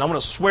God, listen, I'm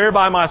going to swear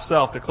by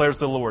myself, declares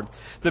the Lord,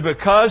 that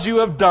because you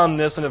have done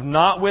this and have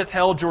not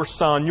withheld your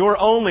son, your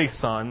only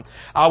son,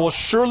 I will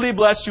surely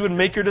bless you and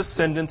make your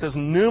descendants as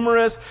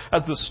numerous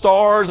as the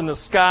stars in the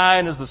sky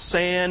and as the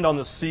sand on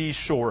the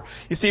seashore.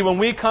 You see, when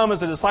we come as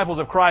the disciples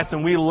of Christ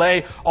and we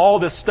lay all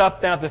this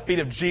stuff down at the feet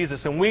of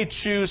Jesus and we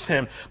choose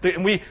Him,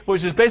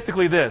 which is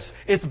basically this.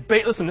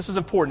 Listen, this is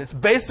important.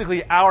 It's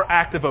basically our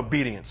act of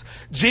obedience.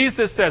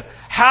 Jesus says,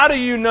 how do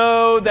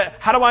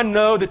I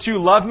know that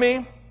you love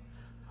me?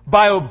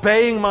 By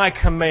obeying my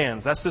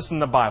commands. That's just in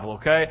the Bible,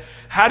 okay?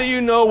 How do you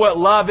know what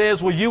love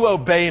is? Well, you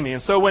obey me.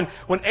 And so when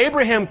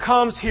Abraham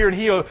comes here and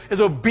he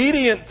is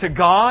obedient to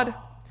God,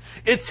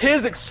 it's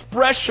his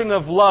expression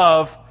of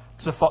love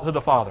to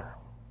the Father.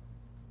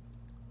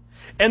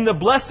 And the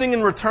blessing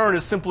in return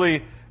is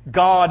simply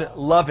God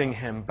loving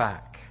him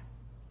back.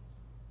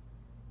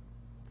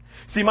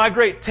 See, my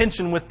great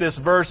tension with this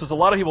verse is a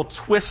lot of people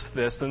twist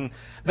this and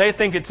they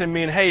think it to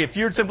mean, hey, if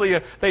you're simply,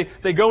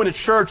 they go into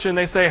church and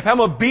they say, if I'm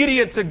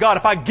obedient to God,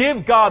 if I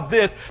give God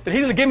this, then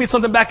He's going to give me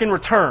something back in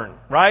return,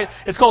 right?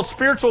 It's called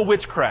spiritual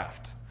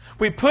witchcraft.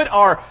 We put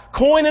our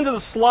coin into the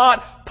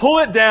slot, pull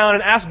it down,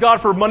 and ask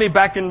God for money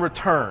back in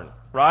return,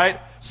 right?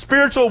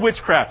 Spiritual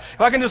witchcraft. If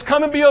I can just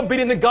come and be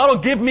obedient, then God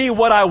will give me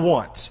what I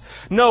want.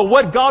 No,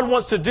 what God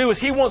wants to do is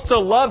He wants to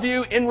love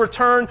you in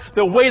return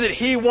the way that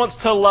He wants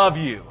to love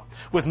you,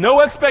 with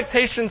no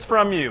expectations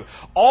from you.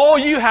 All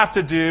you have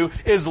to do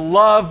is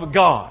love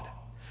God.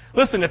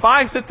 Listen, if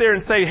I sit there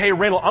and say, hey,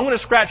 Randall, I'm going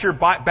to scratch your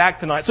back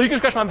tonight so you can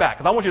scratch my back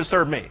because I want you to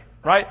serve me,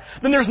 right?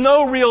 Then there's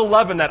no real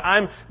love in that.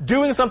 I'm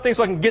doing something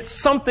so I can get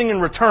something in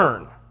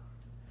return.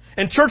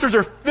 And churches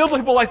are filled with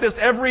people like this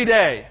every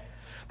day.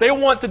 They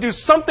want to do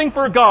something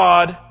for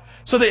God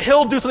so that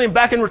He'll do something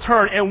back in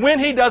return. And when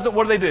He does it,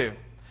 what do?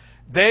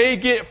 They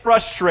get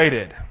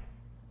frustrated.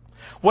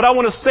 What I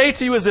want to say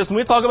to you is this. When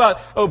we talk about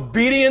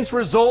obedience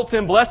results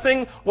in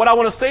blessing, what I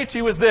want to say to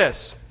you is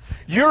this.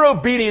 Your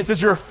obedience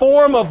is your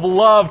form of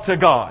love to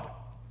God.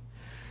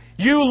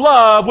 You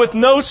love with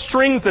no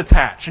strings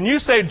attached. And you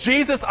say,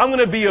 Jesus, I'm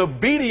going to be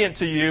obedient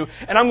to you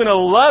and I'm going to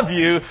love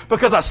you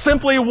because I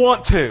simply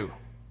want to.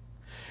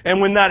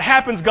 And when that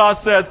happens, God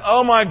says,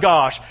 oh my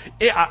gosh,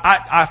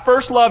 I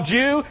first loved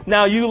you,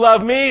 now you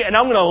love me, and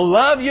I'm going to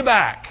love you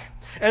back.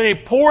 And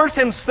He pours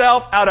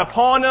Himself out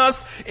upon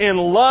us, in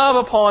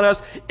love upon us,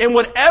 in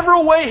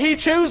whatever way He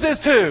chooses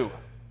to.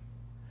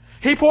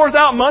 He pours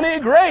out money,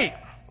 great.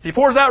 He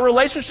pours out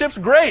relationships,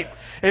 great.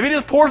 If He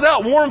just pours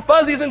out warm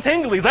fuzzies and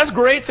tinglies, that's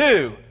great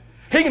too.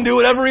 He can do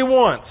whatever He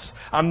wants.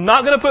 I'm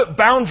not going to put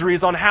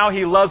boundaries on how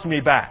He loves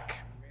me back.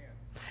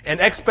 And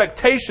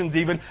expectations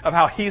even of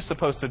how He's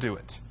supposed to do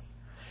it.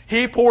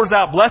 He pours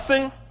out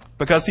blessing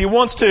because He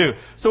wants to.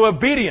 So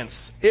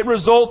obedience, it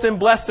results in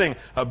blessing.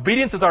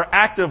 Obedience is our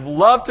act of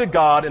love to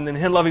God and then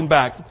Him loving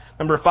back.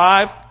 Number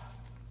 5,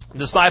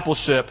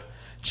 discipleship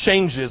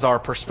changes our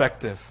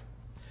perspective.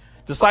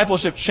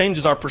 Discipleship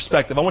changes our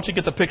perspective. I want you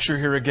to get the picture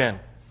here again.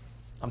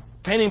 I'm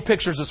painting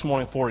pictures this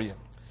morning for you.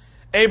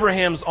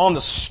 Abraham's on the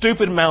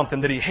stupid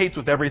mountain that he hates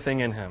with everything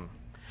in him.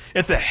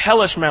 It's a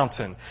hellish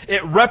mountain.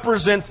 It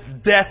represents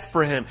death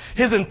for him.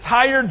 His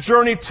entire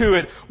journey to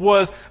it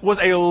was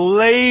a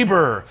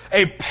labor,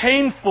 a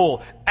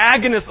painful,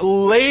 agonist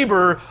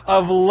labor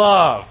of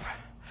love.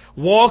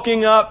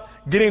 Walking up,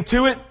 getting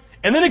to it,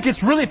 and then it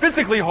gets really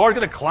physically hard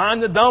to climb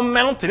the dumb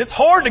mountain. It's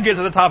hard to get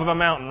to the top of a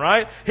mountain,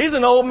 right? He's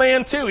an old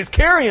man too. He's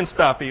carrying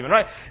stuff even,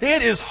 right?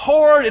 It is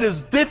hard. It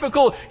is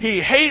difficult.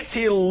 He hates,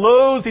 he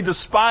loathes, he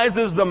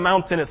despises the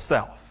mountain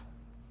itself.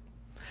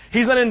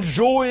 He's not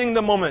enjoying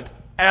the moment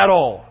at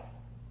all.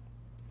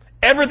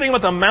 Everything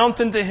about the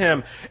mountain to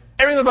him,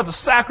 everything about the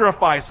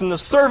sacrifice and the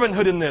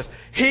servanthood in this,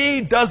 he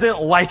doesn't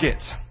like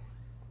it.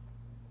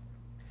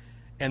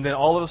 And then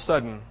all of a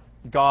sudden,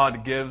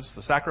 God gives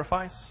the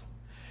sacrifice.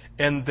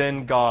 And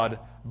then God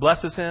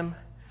blesses him,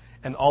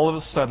 and all of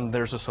a sudden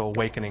there's this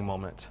awakening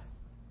moment.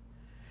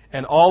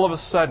 And all of a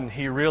sudden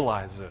he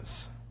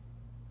realizes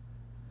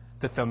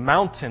that the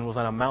mountain was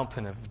not a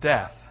mountain of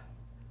death.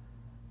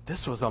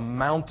 This was a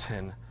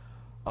mountain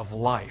of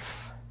life.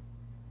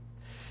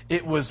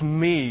 It was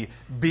me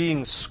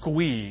being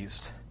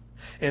squeezed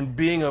and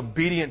being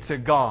obedient to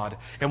God.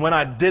 And when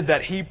I did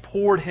that, He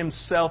poured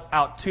Himself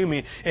out to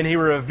me and He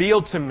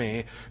revealed to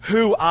me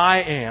who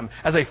I am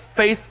as a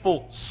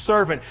faithful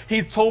servant.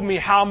 He told me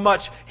how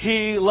much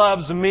He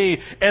loves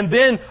me. And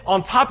then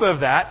on top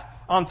of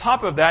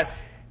that,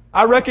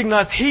 I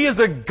recognize He is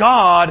a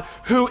God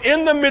who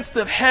in the midst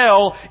of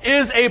hell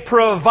is a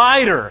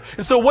provider.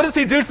 And so what does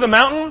He do to the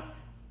mountain?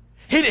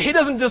 He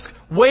doesn't just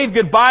wave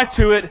goodbye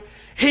to it.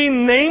 He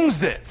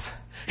names it.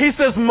 He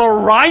says,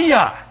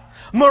 Moriah.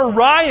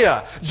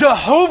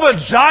 Jehovah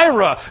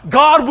Jireh,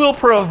 God will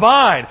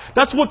provide.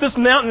 That's what this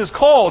mountain is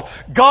called.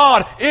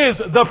 God is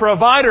the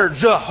provider,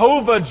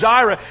 Jehovah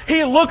Jireh.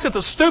 He looks at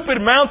the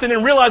stupid mountain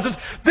and realizes,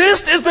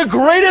 this is the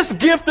greatest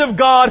gift of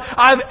God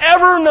I've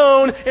ever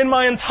known in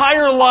my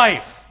entire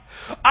life.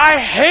 I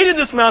hated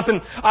this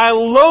mountain. I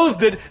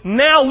loathed it.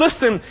 Now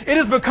listen, it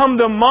has become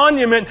the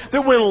monument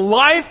that when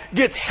life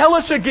gets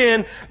hellish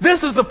again,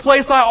 this is the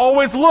place I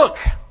always look.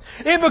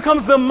 It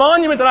becomes the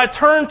monument that I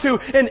turn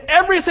to in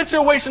every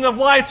situation of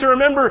life to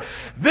remember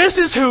this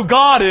is who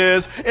God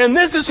is and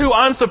this is who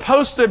I'm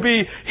supposed to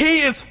be. He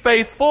is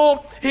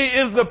faithful. He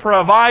is the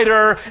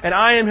provider and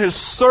I am His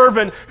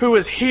servant who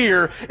is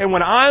here. And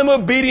when I am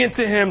obedient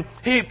to Him,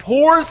 He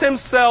pours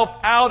Himself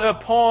out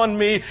upon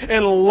me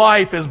and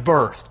life is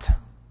birthed.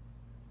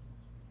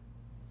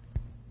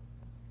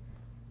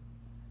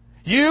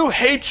 You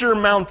hate your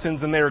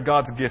mountains and they are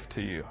God's gift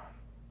to you.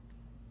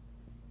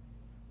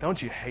 Don't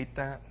you hate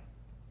that?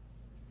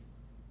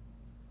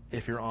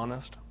 If you're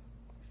honest.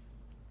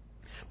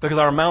 Because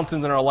our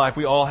mountains in our life,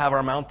 we all have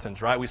our mountains,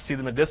 right? We see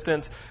them in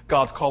distance.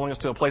 God's calling us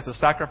to a place of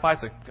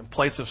sacrifice, a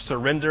place of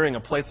surrendering,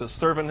 a place of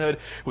servanthood.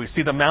 We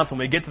see the mountain.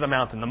 We get to the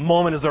mountain. The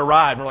moment has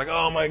arrived. We're like,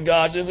 oh my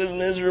gosh, this is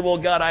miserable.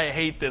 God, I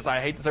hate this.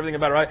 I hate this, everything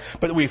about it, right?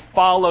 But we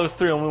follow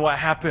through, and what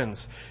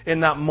happens?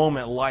 In that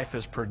moment, life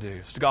is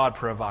produced. God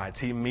provides.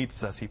 He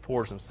meets us. He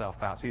pours Himself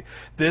out. See,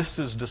 this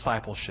is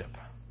discipleship.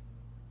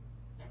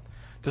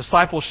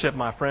 Discipleship,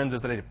 my friends,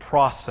 is a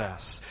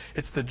process.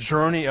 It's the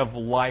journey of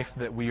life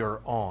that we are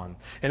on.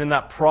 And in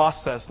that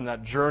process, in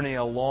that journey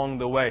along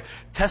the way,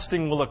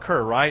 testing will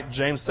occur, right?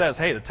 James says,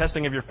 hey, the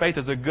testing of your faith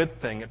is a good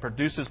thing. It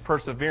produces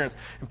perseverance.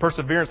 And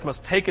perseverance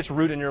must take its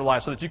root in your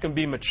life so that you can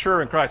be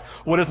mature in Christ.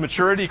 What is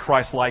maturity?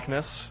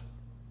 Christ-likeness.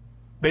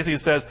 Basically,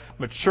 it says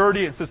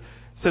maturity, it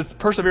says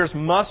perseverance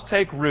must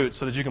take root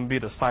so that you can be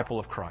a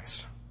disciple of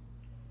Christ.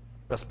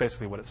 That's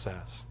basically what it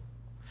says.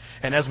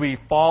 And as we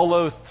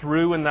follow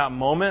through in that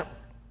moment,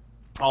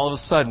 all of a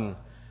sudden,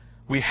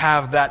 we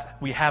have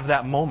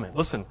that moment.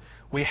 Listen,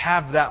 we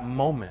have that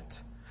moment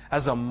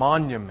as a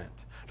monument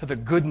to the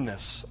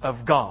goodness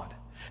of God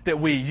that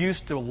we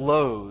used to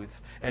loathe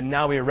and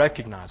now we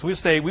recognize. We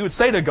would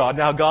say to God,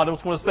 now God, I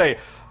just want to say,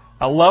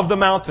 I love the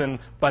mountain,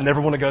 but I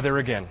never want to go there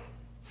again.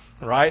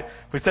 Right?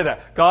 We say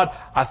that. God,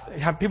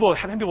 how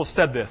many people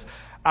said this?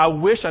 I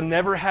wish I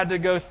never had to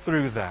go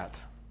through that.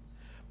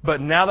 But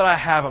now that I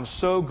have, I'm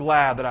so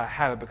glad that I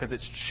have it because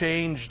it's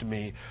changed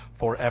me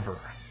forever.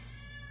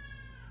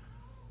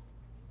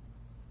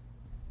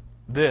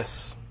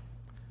 This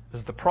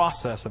is the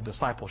process of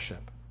discipleship.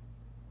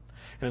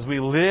 And as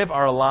we live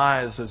our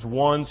lives as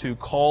ones who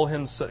call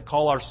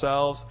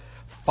ourselves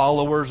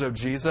followers of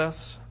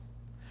Jesus,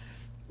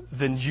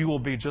 then you will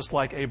be just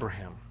like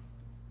Abraham.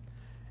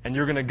 And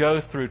you're going to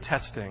go through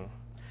testing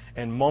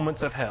and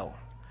moments of hell.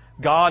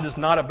 God is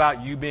not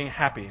about you being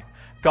happy.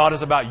 God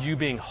is about you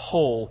being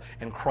whole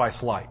and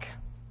Christ-like.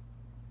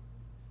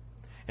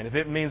 And if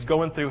it means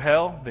going through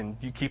hell, then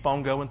you keep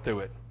on going through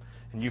it.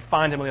 And you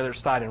find Him on the other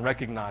side and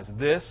recognize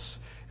this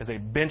is a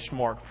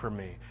benchmark for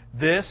me.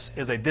 This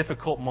is a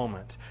difficult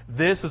moment.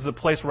 This is the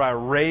place where I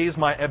raise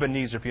my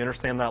Ebenezer, if you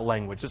understand that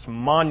language. This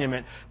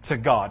monument to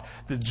God.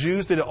 The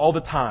Jews did it all the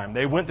time.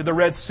 They went to the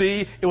Red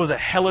Sea. It was a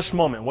hellish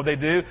moment. What did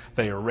they do?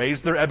 They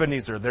raised their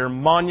Ebenezer, their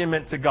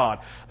monument to God.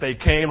 They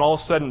came, all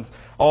of a sudden,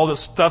 all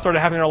this stuff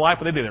started happening in their life.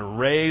 What did they do? They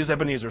raised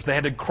Ebenezers. They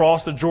had to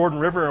cross the Jordan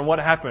River, and what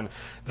happened?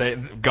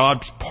 God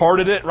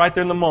parted it right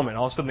there in the moment.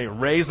 All of a sudden, they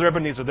raised their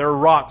Ebenezer. There are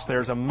rocks.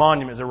 There's a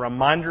monument. It's a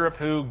reminder of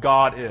who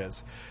God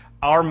is.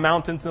 Our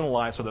mountains in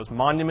life are those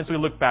monuments we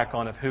look back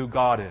on of who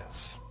God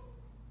is.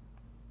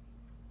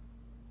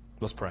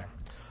 Let's pray.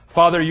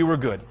 Father, you were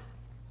good.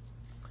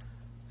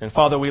 And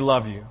Father, we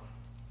love you.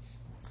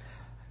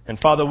 And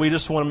Father, we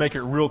just want to make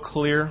it real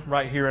clear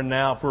right here and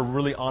now, if we're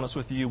really honest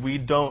with you, we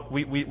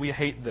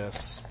hate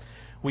this.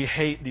 We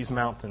hate these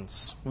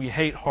mountains. We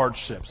hate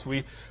hardships.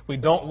 We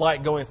don't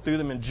like going through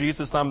them. And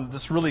Jesus, I'm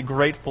just really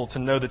grateful to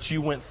know that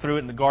you went through it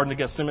in the Garden of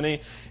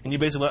Gethsemane, and you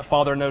basically let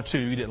Father know too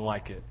you didn't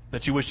like it,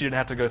 that you wish you didn't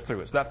have to go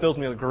through it. So that fills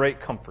me with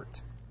great comfort.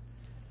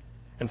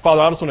 And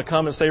Father, I just want to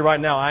come and say right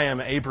now, I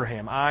am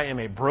Abraham. I am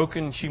a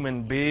broken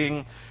human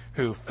being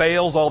who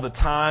fails all the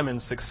time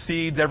and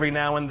succeeds every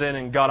now and then.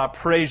 And God, I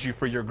praise you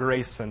for your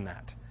grace in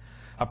that.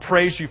 I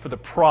praise you for the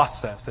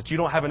process, that you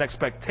don't have an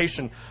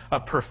expectation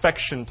of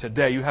perfection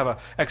today. You have an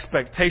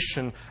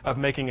expectation of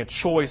making a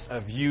choice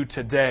of you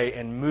today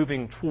and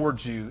moving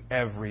towards you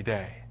every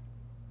day.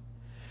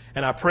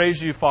 And I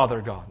praise you,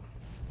 Father God.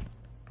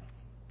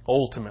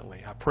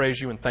 Ultimately, I praise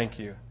you and thank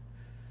you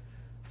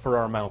for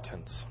our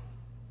mountains.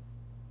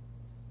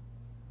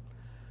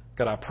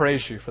 God, I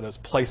praise you for those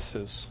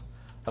places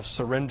of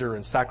surrender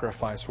and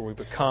sacrifice where we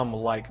become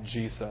like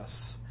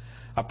Jesus.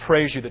 I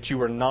praise you that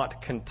you are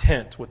not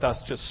content with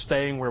us just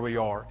staying where we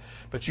are,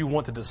 but you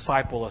want to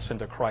disciple us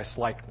into Christ's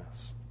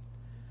likeness.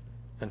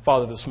 And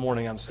Father, this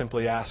morning I'm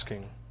simply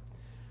asking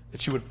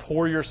that you would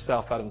pour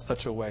yourself out in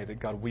such a way that,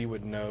 God, we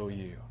would know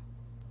you,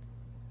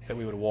 that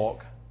we would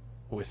walk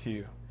with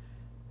you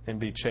and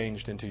be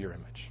changed into your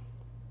image.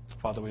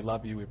 Father, we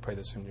love you. We pray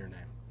this in your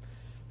name.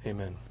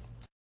 Amen.